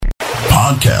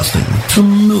Broadcasting to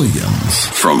millions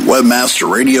from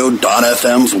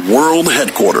webmasterradio.fm's world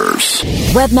headquarters.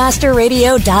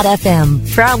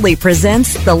 Webmasterradio.fm proudly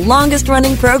presents the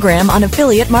longest-running program on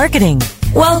affiliate marketing.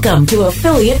 Welcome to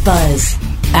Affiliate Buzz.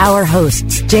 Our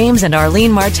hosts, James and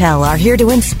Arlene Martell, are here to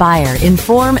inspire,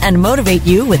 inform, and motivate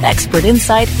you with expert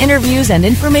insight, interviews, and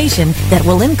information that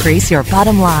will increase your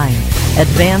bottom line.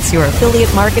 Advance your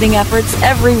affiliate marketing efforts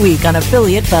every week on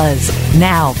Affiliate Buzz.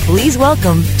 Now, please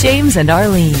welcome James and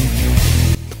Arlene.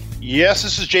 Yes,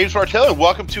 this is James Martell, and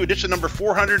welcome to edition number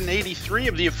 483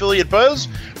 of the Affiliate Buzz,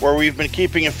 where we've been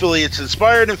keeping affiliates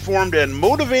inspired, informed, and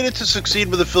motivated to succeed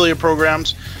with affiliate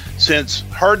programs since,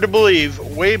 hard to believe,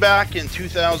 way back in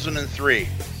 2003.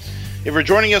 If you're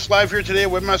joining us live here today at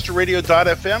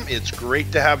webmasterradio.fm, it's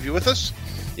great to have you with us.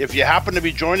 If you happen to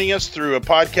be joining us through a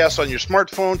podcast on your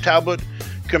smartphone, tablet,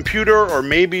 computer, or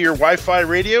maybe your Wi-Fi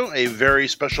radio, a very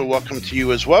special welcome to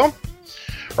you as well.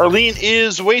 Arlene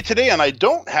is away today, and I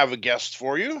don't have a guest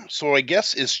for you, so I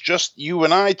guess it's just you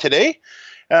and I today.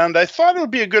 And I thought it would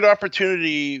be a good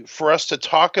opportunity for us to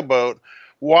talk about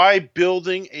why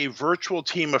building a virtual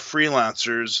team of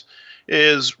freelancers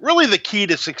is really the key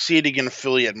to succeeding in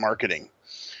affiliate marketing.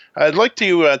 I'd like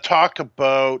to talk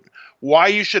about why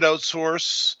you should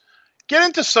outsource, get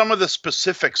into some of the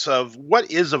specifics of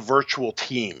what is a virtual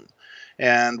team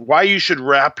and why you should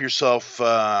wrap one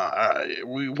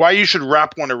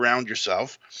around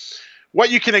yourself,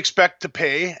 what you can expect to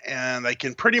pay, and I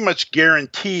can pretty much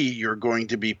guarantee you're going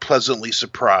to be pleasantly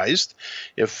surprised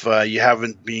if you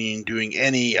haven't been doing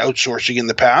any outsourcing in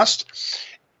the past.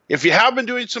 If you have been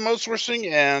doing some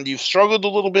outsourcing and you've struggled a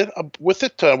little bit with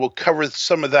it, we'll cover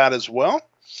some of that as well.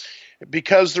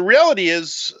 Because the reality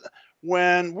is,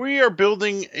 when we are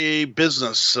building a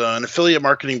business, an affiliate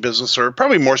marketing business, or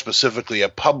probably more specifically a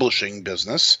publishing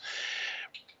business,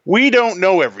 we don't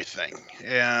know everything.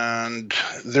 And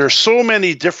there's so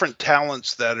many different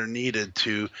talents that are needed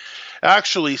to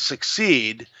actually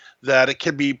succeed that it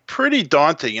can be pretty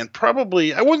daunting and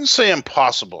probably, I wouldn't say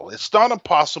impossible. It's not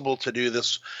impossible to do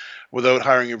this without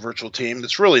hiring a virtual team.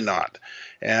 It's really not.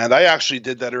 And I actually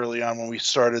did that early on when we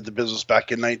started the business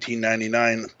back in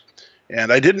 1999.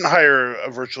 And I didn't hire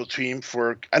a virtual team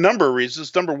for a number of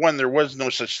reasons. Number one, there was no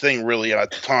such thing really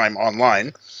at the time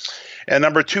online. And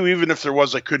number two, even if there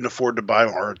was, I couldn't afford to buy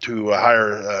or to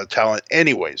hire talent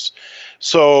anyways.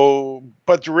 So,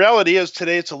 but the reality is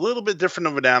today it's a little bit different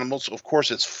of an animal. So of course,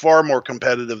 it's far more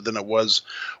competitive than it was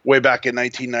way back in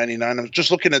 1999. I'm just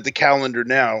looking at the calendar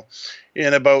now.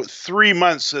 In about 3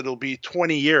 months, it'll be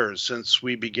 20 years since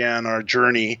we began our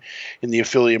journey in the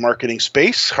affiliate marketing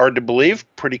space. Hard to believe,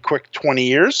 pretty quick 20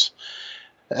 years.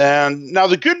 And now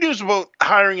the good news about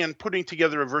hiring and putting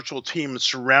together a virtual team and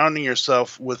surrounding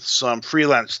yourself with some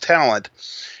freelance talent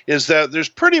is that there's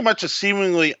pretty much a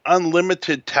seemingly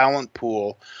unlimited talent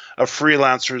pool of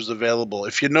freelancers available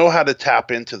if you know how to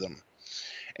tap into them.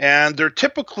 And they're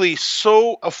typically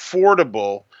so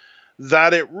affordable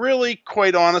that it really,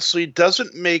 quite honestly,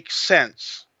 doesn't make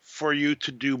sense for you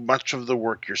to do much of the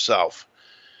work yourself.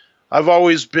 I've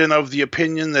always been of the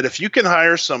opinion that if you can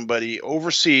hire somebody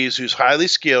overseas who's highly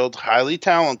skilled, highly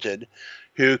talented,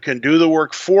 who can do the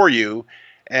work for you,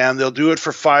 and they'll do it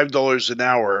for $5 an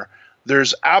hour,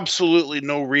 there's absolutely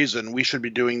no reason we should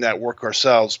be doing that work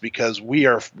ourselves because we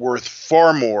are worth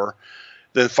far more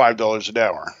than $5 an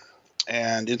hour.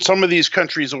 And in some of these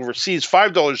countries overseas,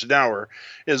 $5 an hour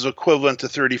is equivalent to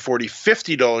 $30, $40,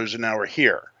 $50 an hour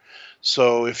here.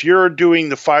 So if you're doing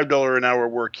the $5 an hour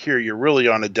work here, you're really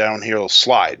on a downhill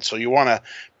slide. So you want to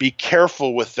be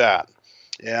careful with that.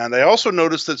 And I also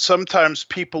noticed that sometimes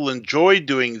people enjoy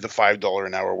doing the $5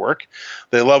 an hour work.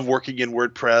 They love working in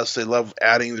WordPress. They love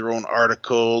adding their own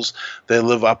articles. They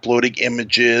love uploading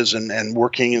images and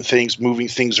working in things, moving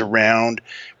things around,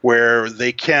 where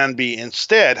they can be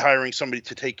instead hiring somebody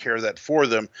to take care of that for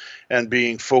them and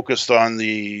being focused on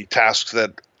the tasks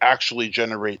that actually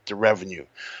generate the revenue.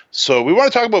 So we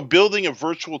want to talk about building a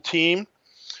virtual team.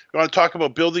 We want to talk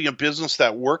about building a business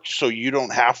that works so you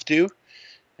don't have to.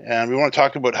 And we want to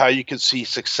talk about how you can see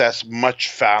success much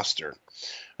faster.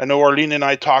 I know Arlene and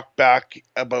I talked back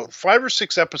about 5 or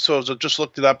 6 episodes. I just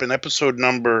looked it up in episode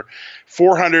number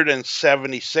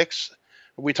 476.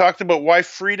 We talked about why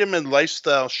freedom and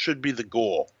lifestyle should be the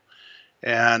goal.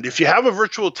 And if you have a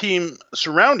virtual team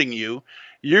surrounding you,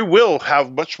 you will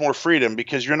have much more freedom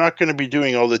because you're not going to be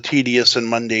doing all the tedious and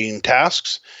mundane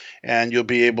tasks, and you'll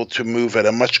be able to move at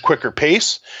a much quicker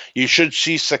pace. You should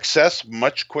see success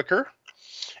much quicker.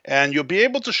 And you'll be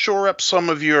able to shore up some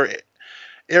of your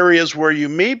areas where you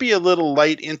may be a little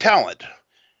light in talent.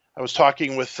 I was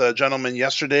talking with a gentleman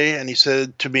yesterday, and he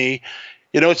said to me,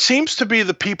 It seems to be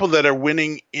the people that are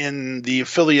winning in the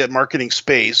affiliate marketing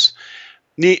space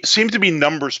seem to be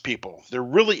numbers people. They're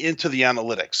really into the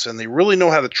analytics, and they really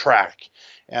know how to track,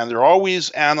 and they're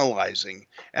always analyzing.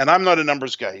 And I'm not a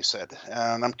numbers guy, he said,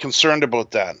 and I'm concerned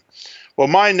about that. Well,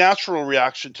 my natural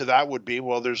reaction to that would be,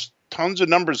 well, there's tons of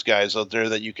numbers guys out there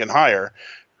that you can hire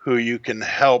who you can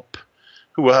help,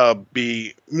 who will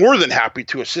be more than happy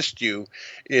to assist you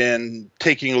in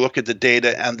taking a look at the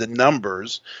data and the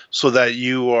numbers so that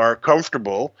you are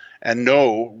comfortable and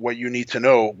know what you need to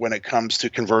know when it comes to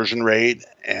conversion rate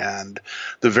and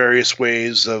the various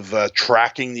ways of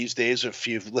tracking these days. If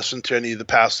you've listened to any of the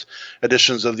past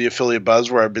editions of the Affiliate Buzz,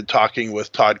 where I've been talking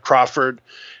with Todd Crawford,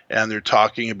 and they're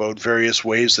talking about various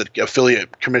ways that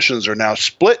affiliate commissions are now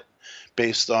split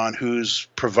based on who's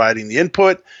providing the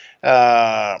input.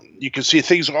 You can see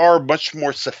things are much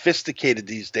more sophisticated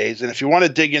these days. And if you want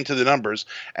to dig into the numbers,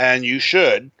 and you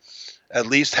should at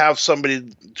least have somebody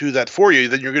do that for you,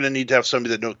 then you're going to need to have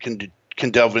somebody that can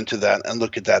delve into that and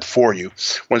look at that for you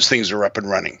once things are up and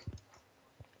running.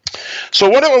 So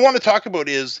what I want to talk about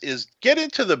is get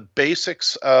into the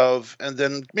basics of, and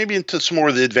then maybe into some more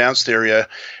of the advanced area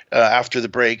after the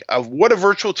break, of what a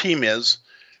virtual team is,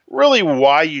 really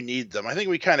why you need them. I think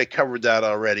we kind of covered that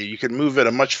already. You can move at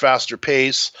a much faster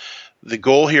pace. The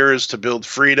goal here is to build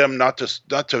freedom, not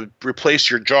to replace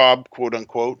your job, quote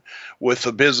unquote, with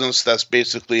a business that's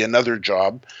basically another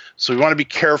job. So we want to be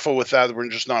careful with that. We're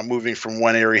just not moving from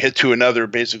one area to another,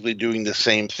 basically doing the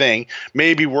same thing,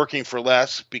 maybe working for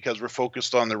less because we're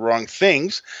focused on the wrong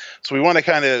things. So we want to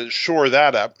kind of shore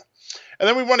that up. And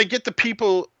then we want to get the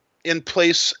people in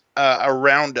place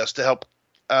around us to help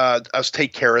us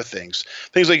take care of things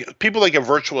like people like a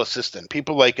virtual assistant,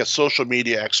 people like a social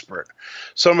media expert,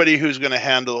 somebody who's going to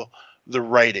handle the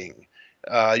writing,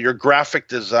 your graphic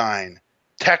design,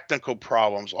 technical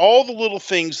problems, all the little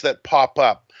things that pop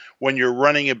up when you're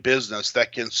running a business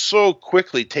that can so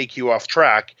quickly take you off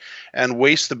track and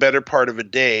waste the better part of a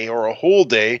day or a whole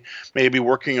day maybe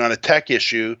working on a tech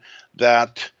issue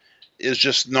that is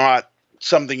just not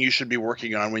something you should be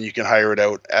working on when you can hire it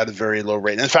out at a very low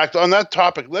rate. In fact, on that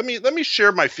topic, let me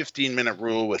share my 15-minute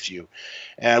rule with you.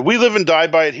 And we live and die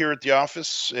by it here at the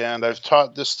office, and I've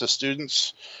taught this to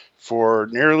students for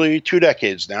nearly 2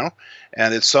 decades now.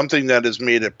 And it's something that has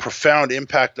made a profound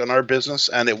impact on our business,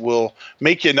 and it will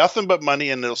make you nothing but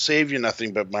money, and it'll save you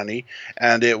nothing but money,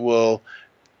 and it will,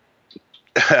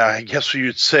 I guess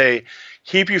you'd say,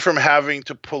 keep you from having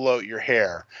to pull out your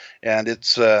hair. And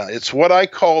it's what I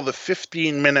call the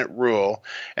 15-minute rule,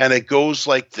 and it goes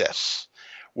like this.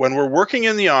 When we're working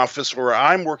in the office, or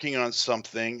I'm working on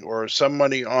something, or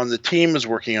somebody on the team is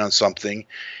working on something,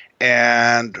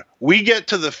 and we get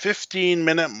to the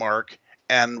 15-minute mark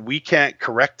and we can't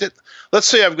correct it. Let's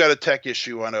say I've got a tech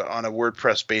issue on a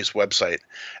WordPress-based website,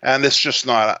 and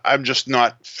I'm just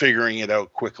not figuring it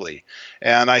out quickly.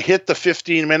 And I hit the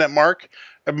 15-minute mark.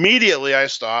 Immediately I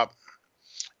stop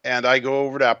and I go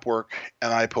over to Upwork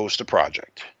and I post a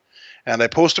project. And I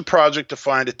post a project to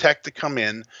find a tech to come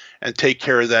in and take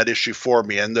care of that issue for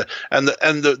me. And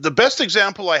the best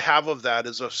example I have of that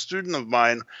is a student of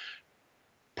mine,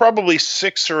 probably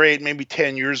 6 or 8, maybe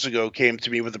 10 years ago, came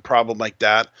to me with a problem like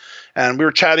that. And we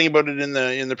were chatting about it in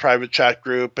the private chat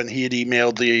group, and he had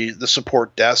emailed the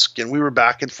support desk, and we were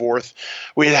back and forth.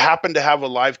 We had happened to have a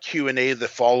live Q&A the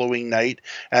following night,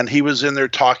 and he was in there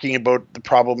talking about the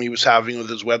problem he was having with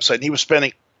his website. And he was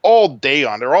spending all day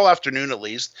on it, or all afternoon at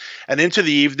least, and into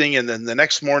the evening, and then the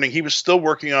next morning he was still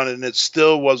working on it, and it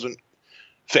still wasn't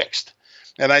fixed.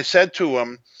 And I said to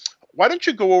him, why don't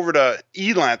you go over to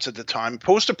Elance at the time,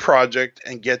 post a project,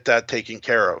 and get that taken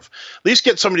care of? At least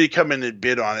get somebody to come in and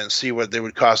bid on it and see what they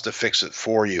would cost to fix it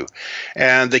for you.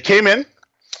 And they came in,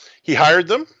 he hired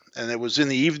them, and it was in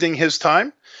the evening his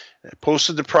time.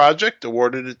 Posted the project,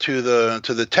 awarded it to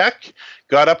the tech,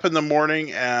 got up in the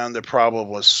morning, and the problem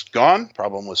was gone,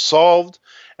 problem was solved.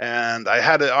 And I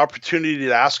had an opportunity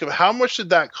to ask him, how much did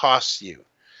that cost you?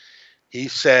 He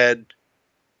said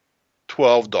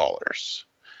 $12.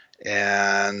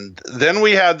 And then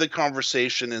we had the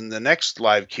conversation in the next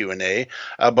live Q&A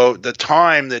about the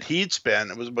time that he'd spent.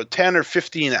 It was about 10 or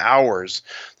 15 hours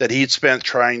that he'd spent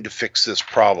trying to fix this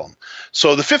problem.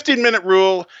 So the 15-minute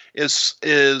rule is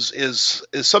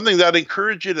something that I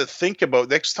encourage you to think about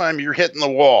next time you're hitting the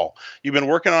wall. You've been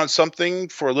working on something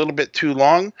for a little bit too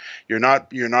long. You're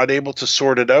not able to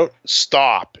sort it out.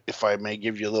 Stop, if I may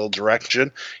give you a little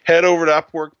direction. Head over to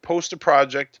Upwork, post a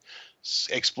project,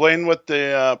 explain what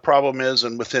the problem is,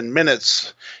 and within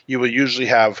minutes you will usually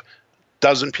have a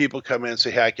dozen people come in and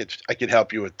say, hey, I could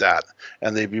help you with that,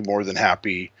 and they'd be more than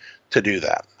happy to do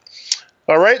that.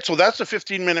 All right, so that's the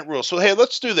 15-minute rule. So, hey,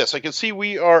 let's do this. I can see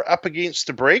we are up against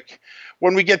the break.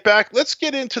 When we get back, let's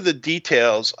get into the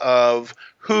details of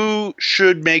who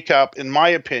should make up, in my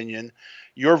opinion,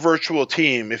 your virtual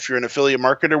team if you're an affiliate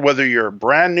marketer, whether you're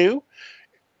brand new,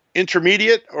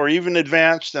 intermediate, or even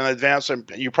advanced. And advanced,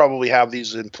 you probably have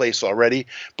these in place already.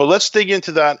 But let's dig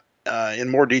into that in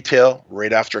more detail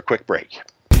right after a quick break.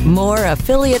 More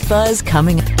Affiliate Buzz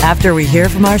coming after we hear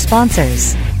from our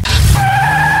sponsors.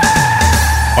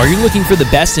 Are you looking for the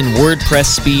best in WordPress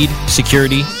speed,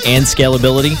 security, and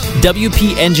scalability?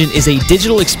 WP Engine is a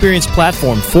digital experience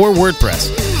platform for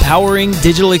WordPress, powering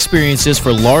digital experiences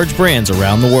for large brands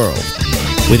around the world.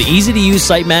 With easy-to-use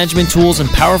site management tools and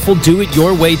powerful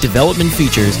do-it-your-way development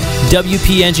features,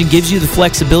 WP Engine gives you the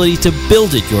flexibility to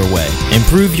build it your way.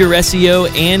 Improve your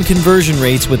SEO and conversion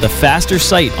rates with a faster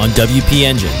site on WP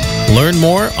Engine. Learn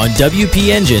more on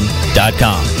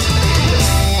WPEngine.com.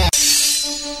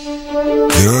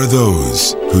 There are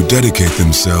those who dedicate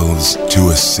themselves to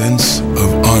a sense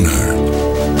of honor,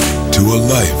 to a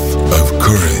life of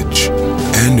courage,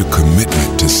 and a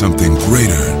commitment to something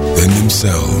greater than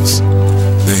themselves.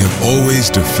 They have always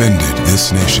defended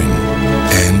this nation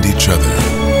and each other.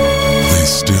 They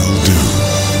still do.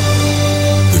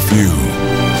 The few,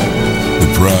 the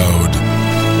proud,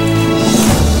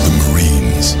 the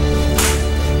Marines.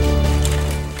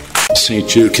 St.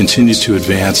 Jude continues to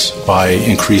advance by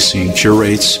increasing cure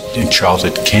rates in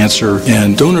childhood cancer.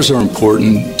 And donors are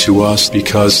important to us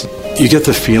because you get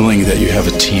the feeling that you have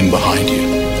a team behind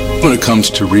you. When it comes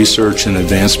to research and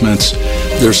advancements,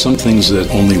 there's some things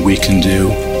that only we can do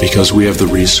because we have the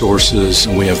resources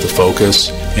and we have the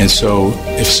focus. And so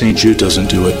if St. Jude doesn't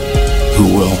do it, who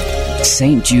will?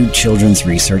 St. Jude Children's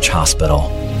Research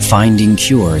Hospital. Finding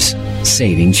cures,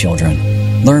 saving children.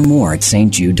 Learn more at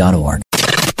stjude.org.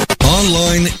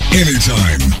 Online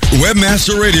anytime.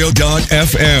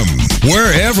 Webmasterradio.fm.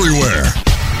 We're everywhere.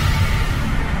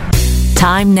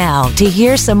 Time now to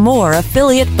hear some more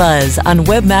Affiliate Buzz on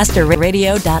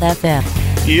webmasterradio.fm.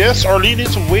 Yes, Arlene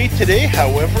is away today.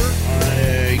 However,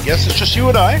 I guess it's just you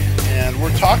and I, and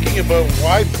we're talking about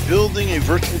why building a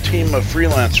virtual team of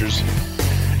freelancers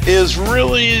is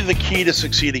really the key to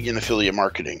succeeding in affiliate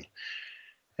marketing.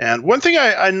 And one thing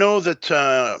I know that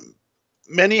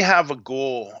many have a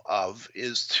goal of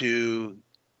is to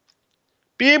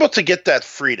be able to get that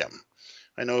freedom.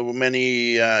 I know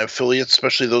many affiliates,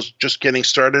 especially those just getting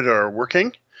started, are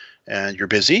working, and you're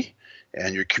busy,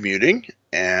 and you're commuting,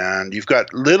 and you've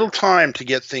got little time to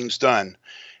get things done,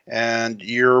 and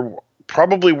you're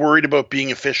probably worried about being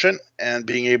efficient and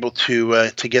being able to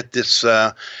get this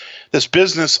this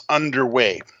business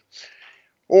underway.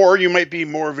 Or you might be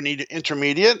more of an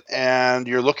intermediate, and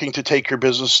you're looking to take your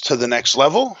business to the next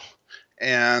level,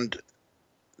 and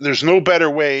there's no better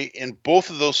way in both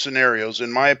of those scenarios,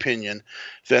 in my opinion,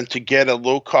 than to get a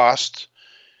low-cost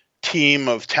team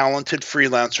of talented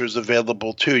freelancers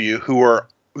available to you who are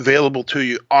available to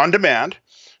you on demand.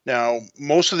 Now,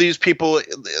 most of these people,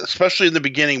 especially in the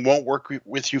beginning, won't work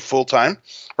with you full-time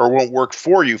or won't work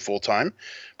for you full-time,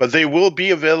 but they will be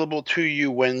available to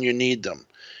you when you need them.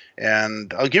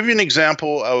 And I'll give you an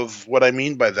example of what I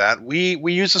mean by that. We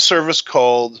use a service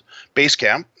called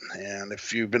Basecamp, and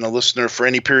if you've been a listener for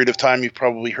any period of time, you've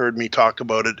probably heard me talk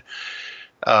about it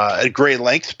at great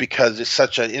length because it's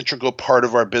such an integral part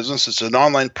of our business. It's an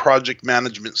online project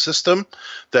management system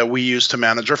that we use to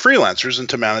manage our freelancers and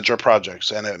to manage our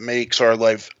projects, and it makes our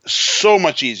life so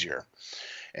much easier.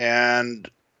 And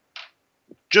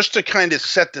just to kind of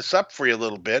set this up for you a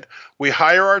little bit, we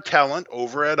hire our talent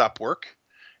over at Upwork.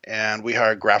 And we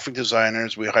hire graphic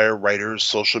designers, we hire writers,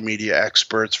 social media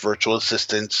experts, virtual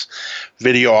assistants,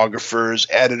 videographers,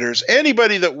 editors,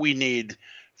 anybody that we need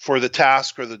for the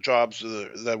task or the jobs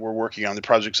that we're working on, the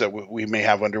projects that we may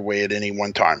have underway at any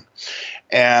one time.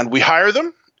 And we hire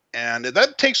them, and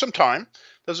that takes some time.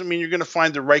 Doesn't mean you're going to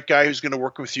find the right guy who's going to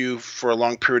work with you for a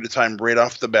long period of time right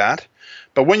off the bat.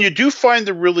 But when you do find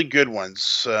the really good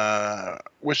ones,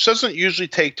 which doesn't usually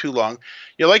take too long,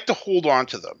 you like to hold on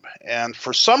to them. And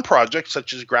for some projects,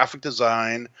 such as graphic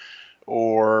design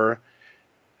or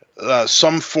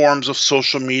some forms of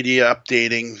social media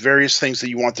updating, various things that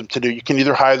you want them to do, you can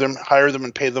either hire them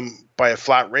and pay them by a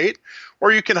flat rate,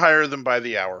 or you can hire them by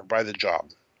the hour, by the job.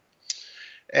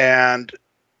 And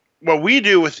what we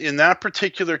do in that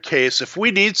particular case, if we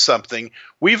need something,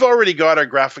 we've already got our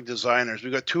graphic designers.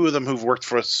 We've got two of them who've worked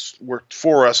for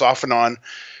us off and on,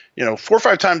 4 or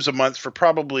 5 times a month for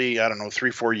probably,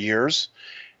 3-4 years.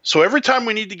 So every time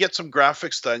we need to get some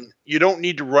graphics done, you don't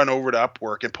need to run over to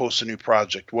Upwork and post a new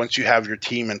project once you have your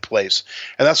team in place.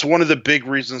 And that's one of the big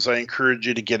reasons I encourage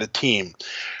you to get a team,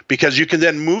 because you can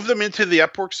then move them into the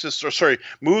Upwork system,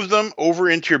 move them over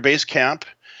into your Basecamp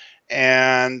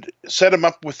and set them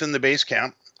up within the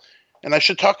Basecamp. And I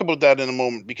should talk about that in a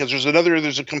moment, because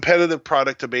there's a competitive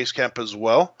product to Basecamp as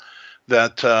well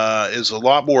that is a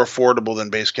lot more affordable than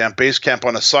Basecamp. Basecamp,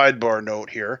 on a sidebar note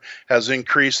here, has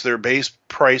increased their base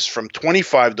price from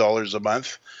 $25 a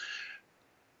month.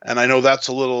 And I know that's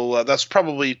that's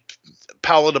probably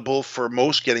palatable for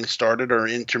most getting started or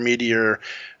intermediate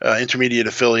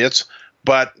affiliates.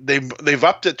 But they've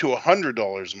upped it to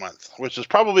 $100 a month, which is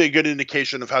probably a good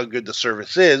indication of how good the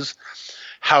service is.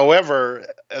 However,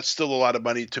 it's still a lot of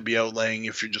money to be outlaying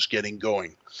if you're just getting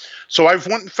going. So I've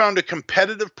went and found a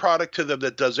competitive product to them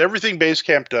that does everything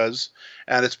Basecamp does,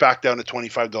 and it's back down to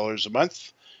 $25 a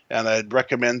month. And I'd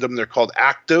recommend them. They're called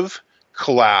Active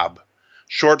Collab,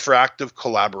 short for Active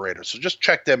Collaborator. So just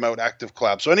check them out, Active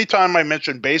Collab. So anytime I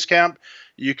mention Basecamp,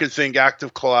 you can think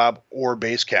Active Collab or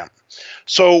Basecamp.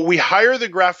 So we hire the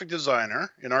graphic designer,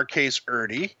 in our case,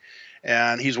 Erdy,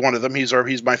 and he's one of them.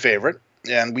 He's my favorite.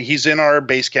 And he's in our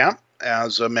Basecamp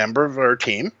as a member of our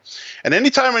team. And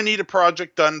anytime I need a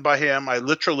project done by him, I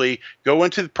literally go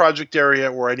into the project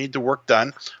area where I need the work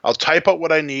done. I'll type out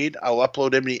what I need. I'll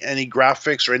upload any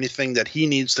graphics or anything that he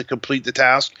needs to complete the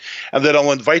task. And then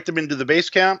I'll invite them into the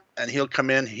Basecamp, and he'll come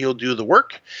in, he'll do the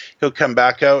work. He'll come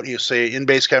back out, he'll say, in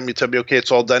Basecamp, he'll tell me, okay,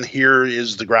 it's all done. Here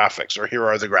is the graphics, or here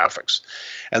are the graphics.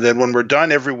 And then when we're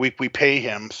done, every week we pay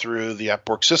him through the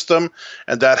Upwork system,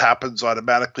 and that happens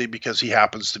automatically because he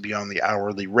happens to be on the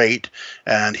hourly rate,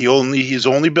 and he's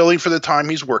only billing for the time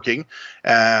he's working.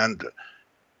 And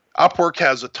Upwork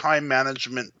has a time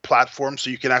management platform, so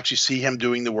you can actually see him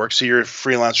doing the work, see your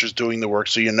freelancers doing the work,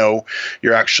 so you know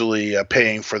you're actually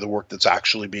paying for the work that's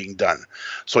actually being done.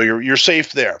 So you're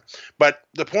safe there. But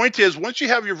the point is, once you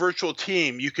have your virtual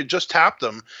team, you can just tap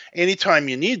them anytime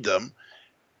you need them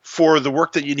for the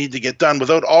work that you need to get done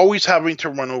without always having to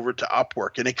run over to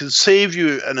Upwork. And it can save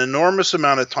you an enormous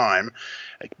amount of time,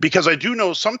 because I do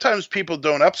know sometimes people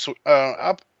don't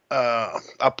Upwork.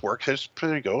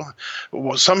 There you go.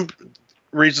 Well, some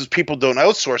reasons people don't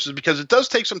outsource is because it does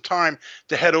take some time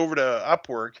to head over to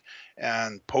Upwork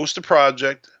and post a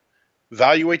project,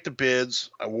 evaluate the bids,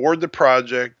 award the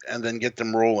project, and then get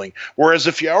them rolling. Whereas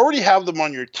if you already have them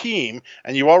on your team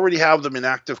and you already have them in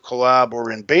Active Collab or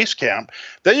in Basecamp,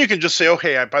 then you can just say,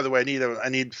 okay, by the way, I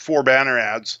need 4 banner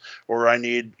ads, or I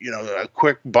need a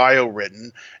quick bio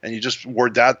written, and you just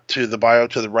word that to the bio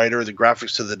to the writer, the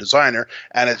graphics to the designer,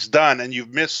 and it's done. And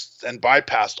you've missed and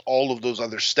bypassed all of those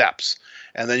other steps.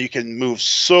 And then you can move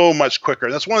so much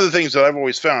quicker. That's one of the things that I've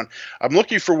always found. I'm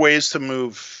looking for ways to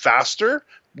move faster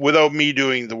without me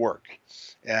doing the work.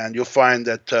 And you'll find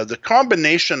that the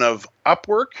combination of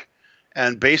Upwork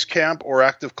and Basecamp or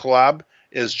Active Collab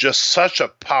is just such a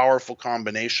powerful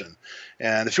combination.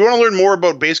 And if you want to learn more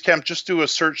about Basecamp, just do a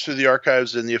search through the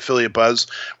archives in the Affiliate Buzz.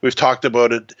 We've talked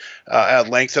about it at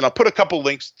length, and I'll put a couple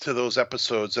links to those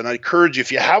episodes. And I encourage you,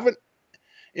 if you haven't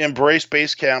embraced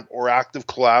Basecamp or Active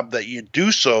Collab, that you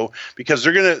do so, because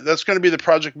that's going to be the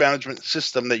project management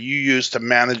system that you use to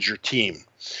manage your team.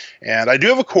 And I do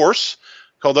have a course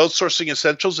called Outsourcing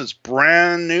Essentials. It's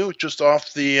brand new, just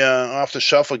off the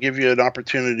shelf. I'll give you an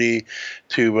opportunity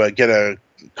to get a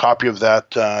copy of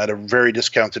that at a very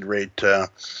discounted rate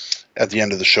at the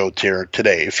end of the show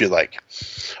today, if you like.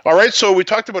 All right, so we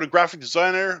talked about a graphic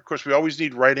designer. Of course, we always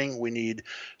need writing. We need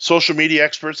social media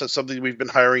experts. That's something we've been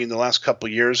hiring in the last couple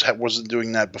of years. Wasn't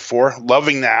doing that before.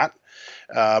 Loving that.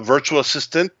 Virtual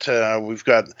assistant. We've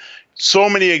got so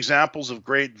many examples of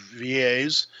great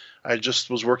VAs. I just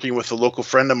was working with a local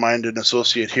friend of mine, an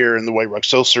associate here in the White Rock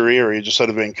South Surrey area, just out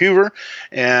of Vancouver,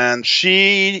 and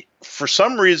she, for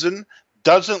some reason,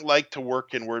 doesn't like to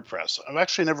work in WordPress. I've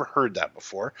actually never heard that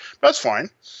before. That's fine.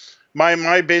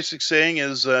 My basic saying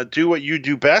is do what you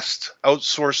do best,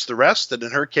 outsource the rest. And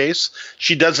in her case,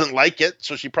 she doesn't like it,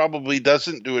 so she probably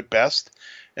doesn't do it best.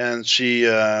 And she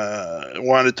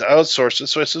wanted to outsource it.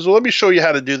 So I says, well, let me show you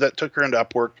how to do that. Took her into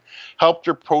Upwork, helped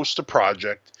her post a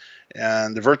project.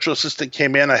 And the virtual assistant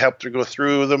came in. I helped her go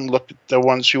through them, looked at the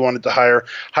ones she wanted to hire,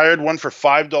 hired one for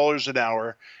 $5 an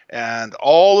hour. And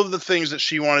all of the things that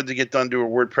she wanted to get done to her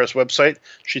WordPress website,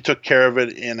 she took care of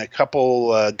it in a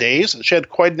couple days. And she had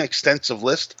quite an extensive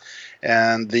list.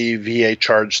 And the VA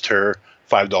charged her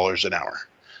 $5 an hour.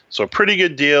 So a pretty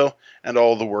good deal, and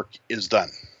all the work is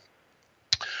done.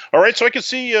 All right, so I can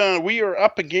see we are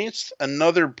up against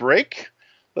another break.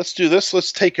 let's do this.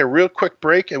 Let's take a real quick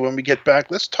break, and when we get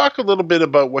back, let's talk a little bit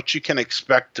about what you can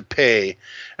expect to pay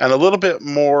and a little bit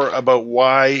more about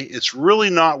why it's really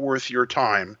not worth your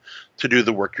time to do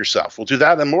the work yourself. We'll do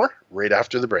that and more right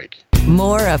after the break.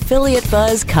 More Affiliate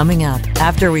Buzz coming up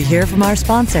after we hear from our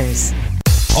sponsors.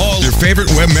 All your favorite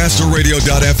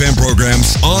webmasterradio.fm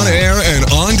programs on air and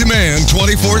on demand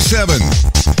 24/7.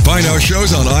 Find our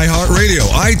shows on iHeartRadio,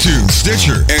 iTunes,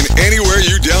 Stitcher, and anywhere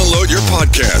you download your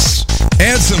podcasts.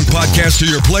 Add some podcasts to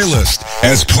your playlist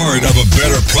as part of a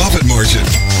better profit margin.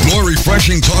 More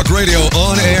refreshing talk radio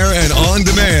on air and on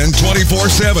demand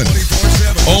 24/7.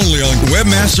 Only on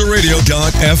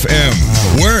webmasterradio.fm.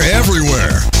 We're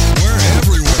everywhere.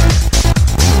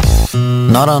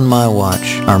 Not on my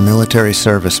watch, our military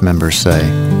service members say,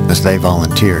 as they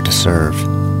volunteer to serve,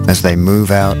 as they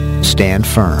move out, stand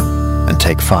firm, and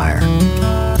take fire.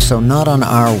 So not on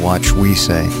our watch, we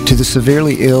say, to the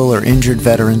severely ill or injured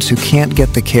veterans who can't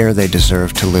get the care they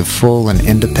deserve to live full and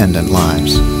independent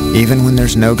lives, even when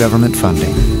there's no government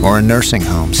funding or a nursing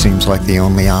home seems like the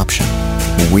only option.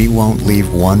 We won't leave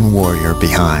one warrior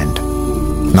behind.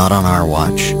 Not on our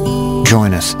watch.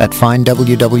 Join us at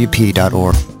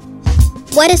findwwp.org.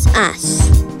 What is us?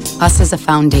 Us is a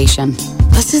foundation.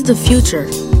 Us is the future.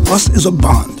 Us is a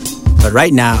bond. But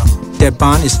right now, that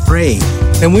bond is fraying.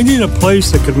 And we need a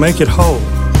place that could make it whole.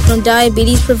 From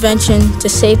diabetes prevention to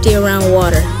safety around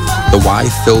water. The why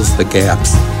fills the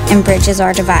gaps. And bridges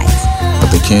our divides. But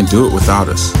they can't do it without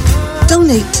us.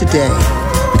 Donate today.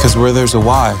 Because where there's a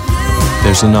why,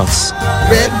 there's an us.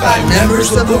 Read by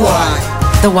members of the why.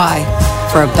 The why,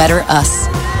 for a better us.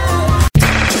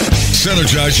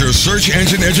 Synergize your search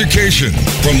engine education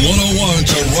from 101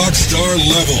 to rockstar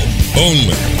level.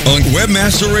 Only on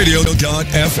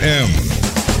webmasterradio.fm.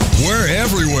 We're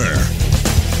everywhere.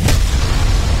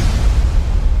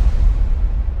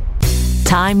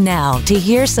 Time now to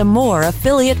hear some more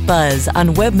Affiliate Buzz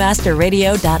on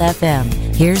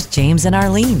webmasterradio.fm. Here's James and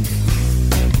Arlene.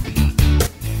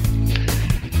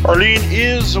 Arlene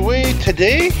is away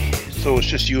today, so it's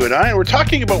just you and I. And we're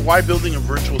talking about why building a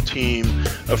virtual team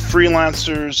of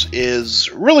freelancers is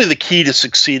really the key to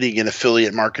succeeding in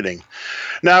affiliate marketing.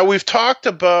 Now, we've talked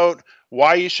about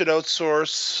why you should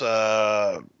outsource,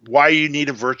 why you need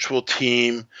a virtual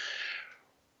team,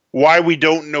 why we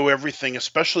don't know everything,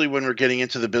 especially when we're getting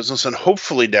into the business, and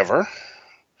hopefully never.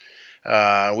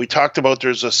 We talked about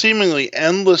there's a seemingly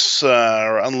endless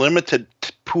or unlimited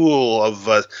pool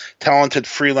of talented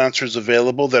freelancers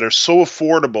available that are so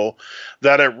affordable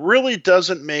that it really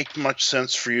doesn't make much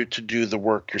sense for you to do the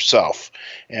work yourself.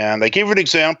 And I gave an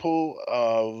example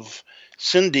of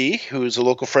Cindy, who is a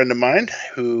local friend of mine,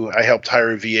 who I helped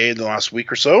hire a VA in the last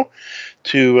week or so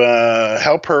to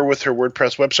help her with her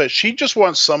WordPress website. She just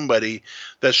wants somebody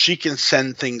that she can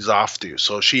send things off to.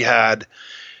 So she had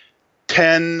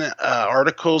 10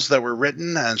 articles that were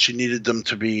written, and she needed them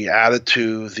to be added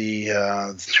to the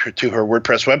to her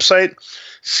WordPress website.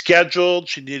 Scheduled,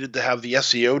 she needed to have the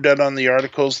SEO done on the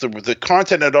articles. The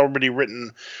content had already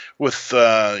written with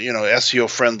SEO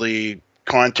friendly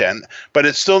content, but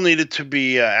it still needed to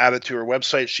be added to her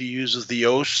website. She uses the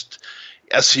Yoast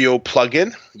SEO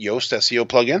plugin,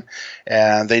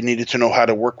 and they needed to know how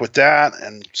to work with that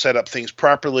and set up things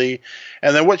properly.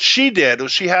 And then what she did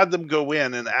was she had them go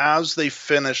in, and as they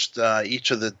finished each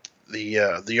of the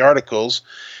articles,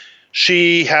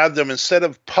 she had them, instead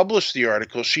of publish the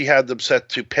article, she had them set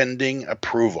to pending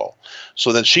approval.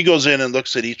 So then she goes in and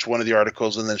looks at each one of the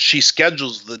articles, and then she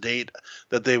schedules the date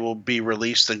that they will be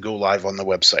released and go live on the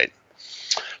website.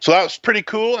 So that was pretty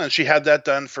cool, and she had that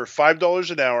done for $5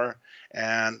 an hour.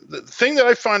 And the thing that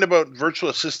I find about virtual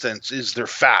assistants is they're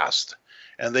fast,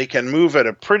 and they can move at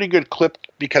a pretty good clip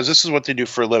because this is what they do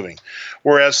for a living.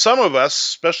 Whereas some of us,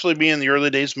 especially me in the early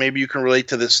days, maybe you can relate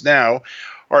to this now,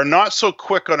 are not so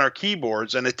quick on our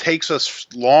keyboards, and it takes us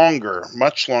longer,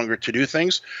 much longer to do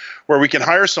things, where we can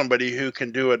hire somebody who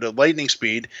can do it at lightning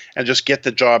speed and just get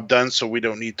the job done so we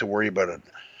don't need to worry about it.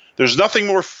 There's nothing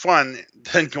more fun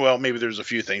than, well, maybe there's a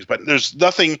few things, but there's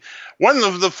nothing. One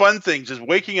of the fun things is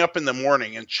waking up in the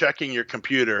morning and checking your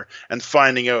computer and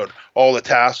finding out all the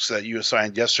tasks that you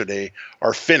assigned yesterday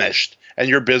are finished and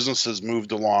your business has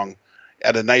moved along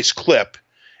at a nice clip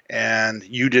and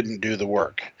you didn't do the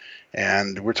work.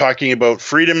 And we're talking about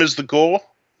freedom is the goal.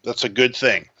 That's a good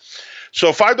thing.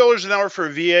 So $5 an hour for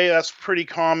a VA, that's pretty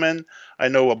common. I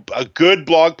know a good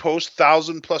blog post,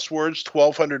 1,000+ words,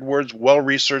 1,200 words,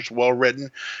 well-researched,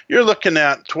 well-written. You're looking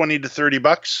at $20 to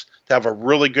 $30 to have a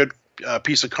really good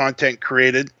piece of content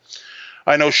created.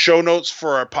 I know show notes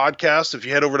for our podcast. If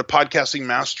you head over to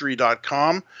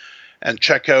podcastingmastery.com, and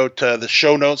check out the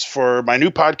show notes for my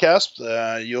new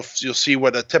podcast. You'll see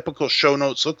what a typical show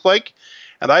notes look like.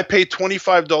 And I pay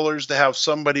 $25 to have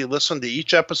somebody listen to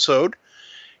each episode,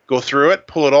 go through it,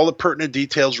 pull out all the pertinent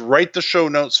details, write the show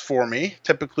notes for me,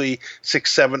 typically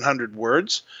 600-700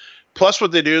 words. Plus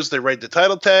what they do is they write the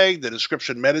title tag, the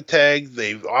description meta tag,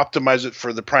 they optimize it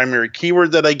for the primary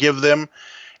keyword that I give them,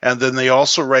 and then they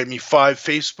also write me 5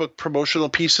 Facebook promotional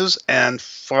pieces and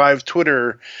 5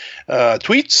 Twitter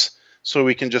tweets, so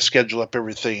we can just schedule up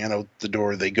everything and out the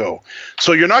door they go.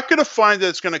 So you're not going to find that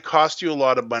it's going to cost you a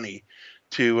lot of money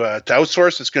to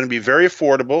outsource. It's going to be very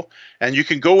affordable, and you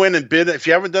can go in and bid. If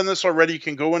you haven't done this already, you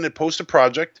can go in and post a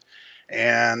project,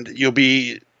 and you'll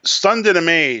be stunned and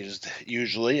amazed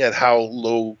usually at how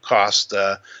low cost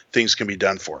things can be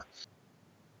done for.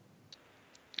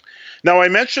 Now, I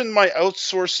mentioned my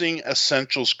Outsourcing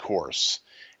Essentials course,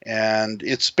 and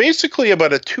it's basically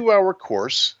about a 2-hour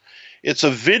course. It's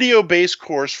a video-based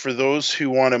course for those who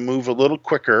want to move a little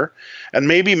quicker and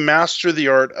maybe master the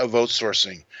art of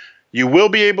outsourcing. You will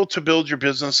be able to build your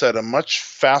business at a much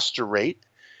faster rate.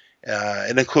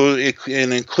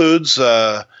 It includes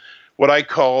what I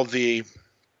call the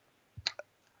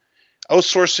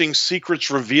Outsourcing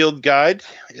Secrets Revealed Guide.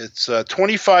 It's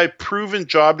 25 proven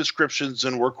job descriptions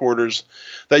and work orders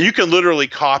that you can literally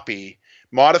copy,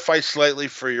 modify slightly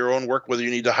for your own work, whether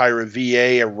you need to hire a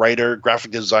VA, a writer,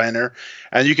 graphic designer,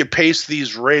 and you can paste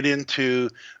these right into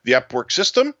the Upwork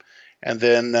system, and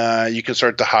then you can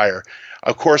start to hire.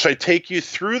 Of course, I take you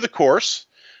through the course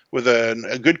with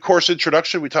a good course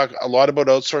introduction. We talk a lot about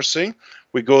outsourcing.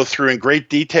 We go through in great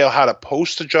detail how to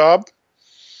post a job,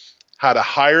 how to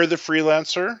hire the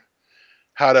freelancer,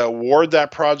 how to award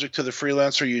that project to the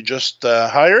freelancer you just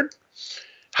hired,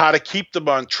 how to keep them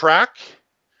on track,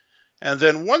 and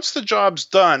then once the job's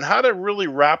done, how to really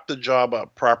wrap the job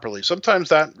up properly. Sometimes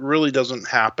that really doesn't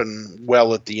happen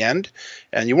well at the end,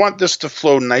 and you want this to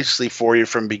flow nicely for you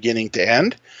from beginning to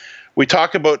end. We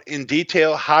talk about in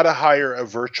detail how to hire a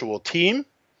virtual team.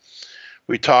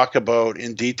 We talk about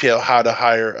in detail how to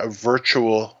hire a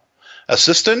virtual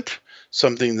assistant,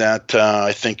 something that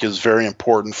I think is very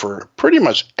important for pretty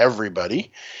much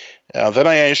everybody. Then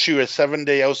I issue a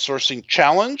 7-day outsourcing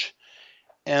challenge,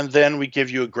 and then we give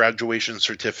you a graduation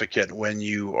certificate when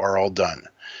you are all done.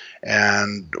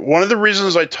 And one of the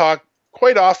reasons I talk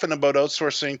quite often about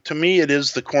outsourcing, to me, it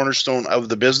is the cornerstone of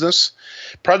the business.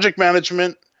 Project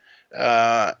management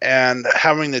and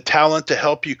having the talent to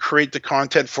help you create the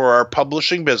content for our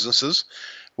publishing businesses.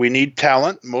 We need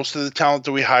talent. Most of the talent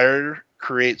that we hire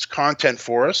creates content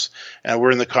for us, and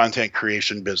we're in the content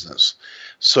creation business.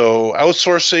 So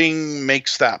outsourcing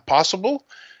makes that possible.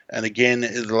 And again,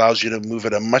 it allows you to move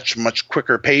at a much, much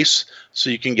quicker pace so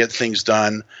you can get things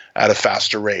done at a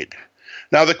faster rate.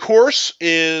 Now, the course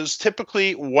is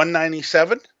typically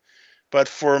 $197, but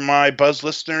for my Buzz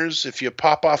listeners, if you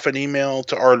pop off an email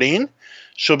to Arlene,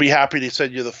 she'll be happy to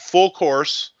send you the full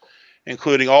course,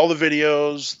 including all the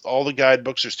videos, all the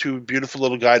guidebooks. There's 2 beautiful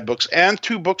little guidebooks and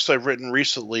 2 books I've written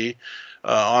recently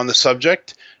on the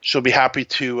subject. She'll be happy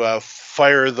to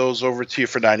fire those over to you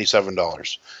for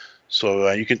 $97.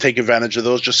 So you can take advantage of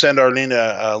those. Just send Arlene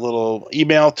a little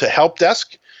email to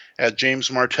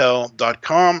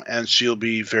helpdesk@jamesmartell.com, and she'll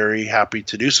be very happy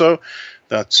to do so.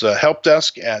 That's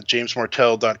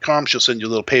helpdesk@jamesmartell.com. She'll send you a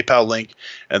little PayPal link,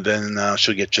 and then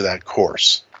she'll get you that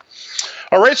course.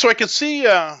 All right, so I can see,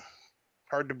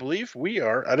 hard to believe, we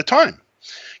are out of time.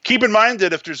 Keep in mind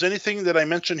that if there's anything that I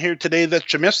mentioned here today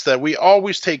that you missed, that we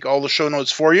always take all the show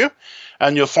notes for you,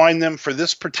 and you'll find them for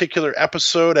this particular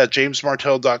episode at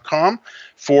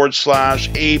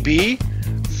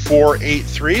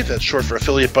jamesmartell.com/AB483. That's short for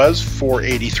Affiliate Buzz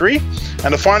 483.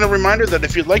 And a final reminder that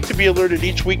if you'd like to be alerted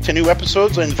each week to new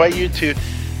episodes, I invite you to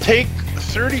take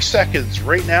 30 seconds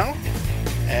right now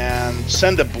and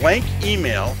send a blank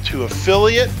email to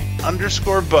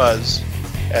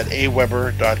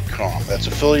affiliate_buzz@aweber.com. That's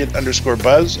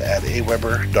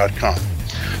affiliate_buzz@aweber.com.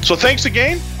 So thanks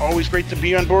again. Always great to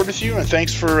be on board with you, and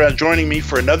thanks for joining me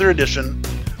for another edition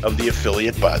of the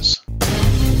Affiliate Buzz.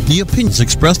 The opinions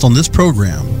expressed on this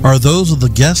program are those of the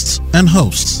guests and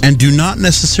hosts and do not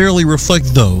necessarily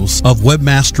reflect those of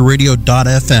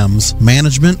WebmasterRadio.fm's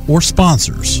management or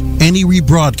sponsors. Any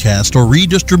rebroadcast or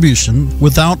redistribution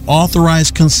without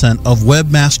authorized consent of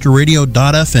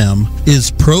WebmasterRadio.fm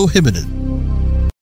is prohibited.